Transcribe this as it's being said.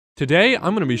Today,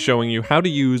 I'm going to be showing you how to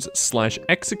use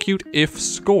 /execute if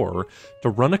score to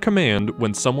run a command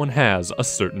when someone has a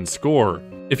certain score.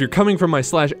 If you're coming from my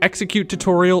 /execute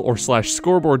tutorial or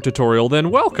 /scoreboard tutorial,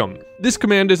 then welcome. This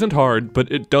command isn't hard,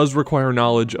 but it does require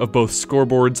knowledge of both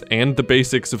scoreboards and the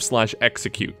basics of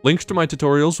 /execute. Links to my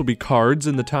tutorials will be cards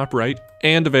in the top right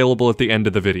and available at the end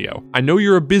of the video. I know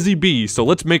you're a busy bee, so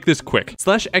let's make this quick.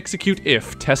 /execute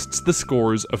if tests the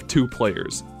scores of two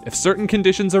players. If certain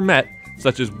conditions are met,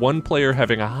 such as one player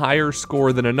having a higher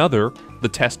score than another, the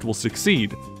test will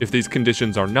succeed. If these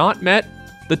conditions are not met,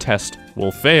 the test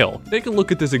will fail. Take a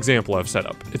look at this example I've set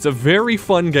up. It's a very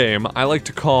fun game I like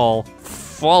to call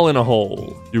Fall in a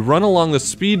Hole. You run along the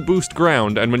speed boost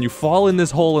ground, and when you fall in this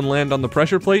hole and land on the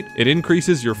pressure plate, it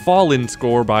increases your fall in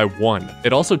score by 1.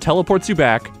 It also teleports you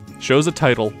back, shows a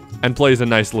title, and plays a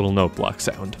nice little note block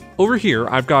sound. Over here,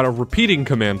 I've got a repeating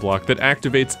command block that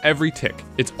activates every tick.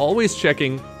 It's always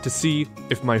checking to see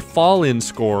if my fall-in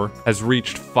score has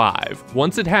reached 5.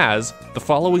 Once it has, the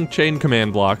following chain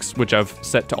command blocks, which I've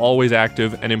set to always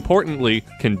active and importantly,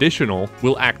 conditional,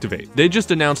 will activate. They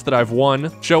just announce that I've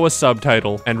won, show a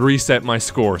subtitle, and reset my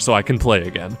score so I can play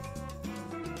again.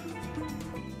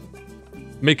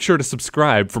 Make sure to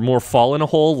subscribe for more Fall in a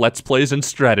Hole Let's Plays and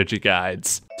strategy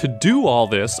guides. To do all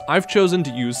this, I've chosen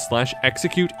to use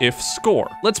 /execute if score.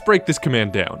 Let's break this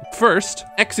command down. First,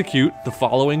 execute the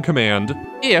following command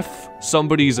if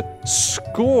somebody's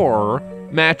score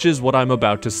matches what I'm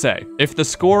about to say. If the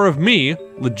score of me,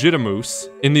 Legitimus,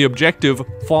 in the objective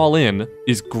fall in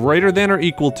is greater than or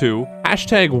equal to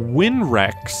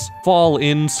 #winrex fall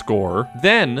in score,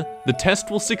 then the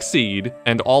test will succeed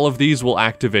and all of these will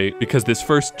activate because this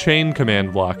first chain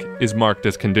command block is marked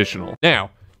as conditional.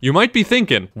 Now, you might be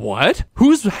thinking, what?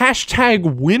 Who's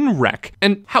 #winrec?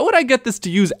 And how would I get this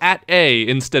to use @a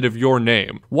instead of your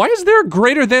name? Why is there a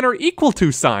greater than or equal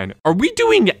to sign? Are we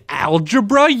doing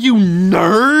algebra, you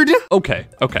nerd? Okay,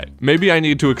 maybe I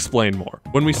need to explain more.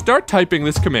 When we start typing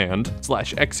this command,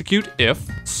 /execute if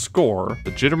score,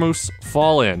 Legitimus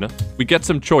fall in, we get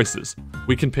some choices.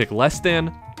 We can pick less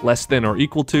than or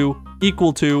equal to,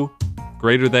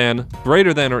 greater than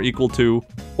or equal to,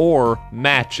 or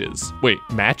matches. Wait,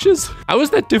 matches? How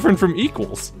is that different from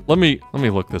equals? Let me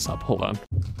look this up, hold on.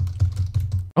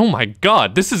 Oh my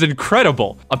god, this is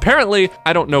incredible. Apparently,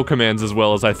 I don't know commands as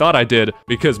well as I thought I did,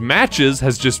 because matches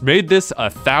has just made this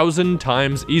 1,000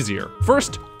 times easier.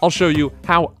 First, I'll show you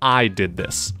how I did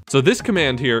this. So this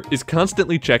command here is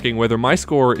constantly checking whether my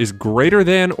score is greater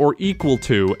than or equal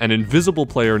to an invisible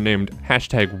player named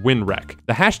 #winrec.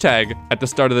 The hashtag at the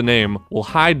start of the name will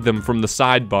hide them from the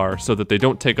sidebar so that they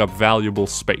don't take up valuable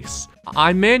space.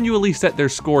 I manually set their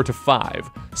score to 5,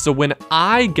 so when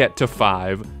I get to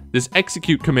 5, this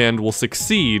execute command will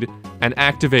succeed and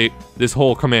activate this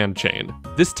whole command chain.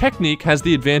 This technique has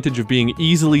the advantage of being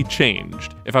easily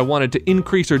changed. If I wanted to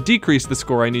increase or decrease the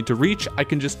score I need to reach, I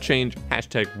can just change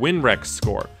 #winrec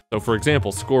score. So for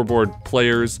example, scoreboard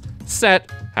players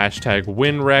set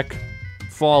 #winrec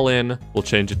fall in, we'll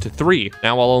change it to 3.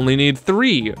 Now I'll only need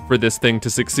 3 for this thing to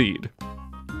succeed.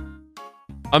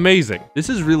 Amazing. This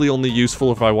is really only useful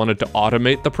if I wanted to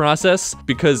automate the process,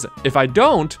 because if I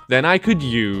don't, then I could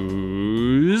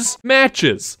use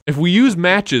matches. If we use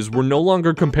matches, we're no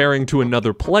longer comparing to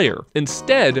another player.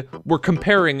 Instead, we're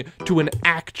comparing to an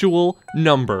actual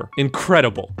number.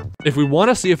 Incredible. If we want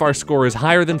to see if our score is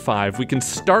higher than 5, we can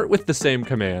start with the same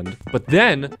command, but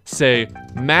then say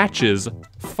matches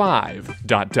 5 ...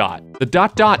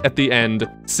 The ... at the end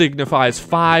signifies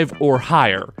 5 or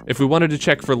higher. If we wanted to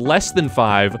check for less than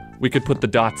 5, we could put the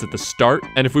dots at the start.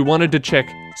 And if we wanted to check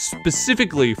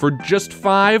specifically for just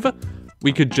 5,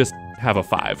 we could just have a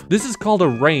 5. This is called a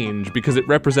range because it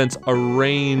represents a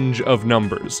range of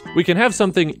numbers. We can have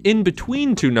something in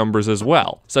between two numbers as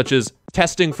well, such as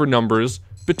testing for numbers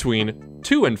between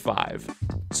 2 and 5.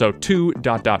 So 2 ...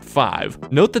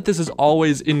 5. Note that this is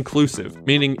always inclusive,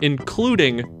 meaning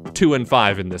including 2 and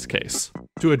 5 in this case.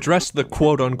 To address the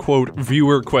quote-unquote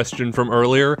viewer question from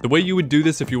earlier, the way you would do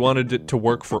this if you wanted it to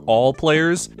work for all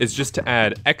players is just to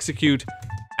add execute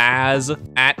as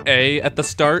 @a at the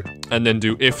start, and then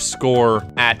do if score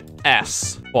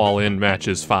 @s fall in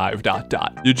matches 5 ...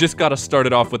 You just gotta start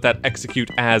it off with that execute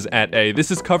as @a. This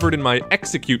is covered in my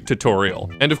execute tutorial.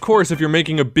 And of course, if you're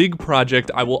making a big project,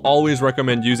 I will always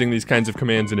recommend using these kinds of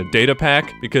commands in a data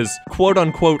pack, because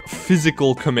quote-unquote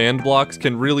physical command blocks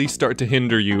can really start to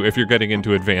hinder you if you're getting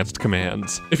into advanced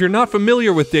commands. If you're not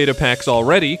familiar with data packs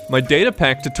already, my data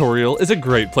pack tutorial is a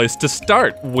great place to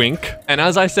start, wink. And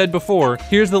as I said before,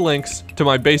 here's the links to to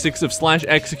my basics of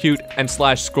 /execute and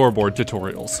 /scoreboard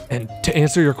tutorials. And to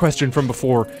answer your question from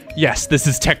before, yes, this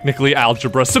is technically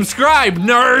algebra. Subscribe,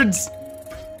 nerds!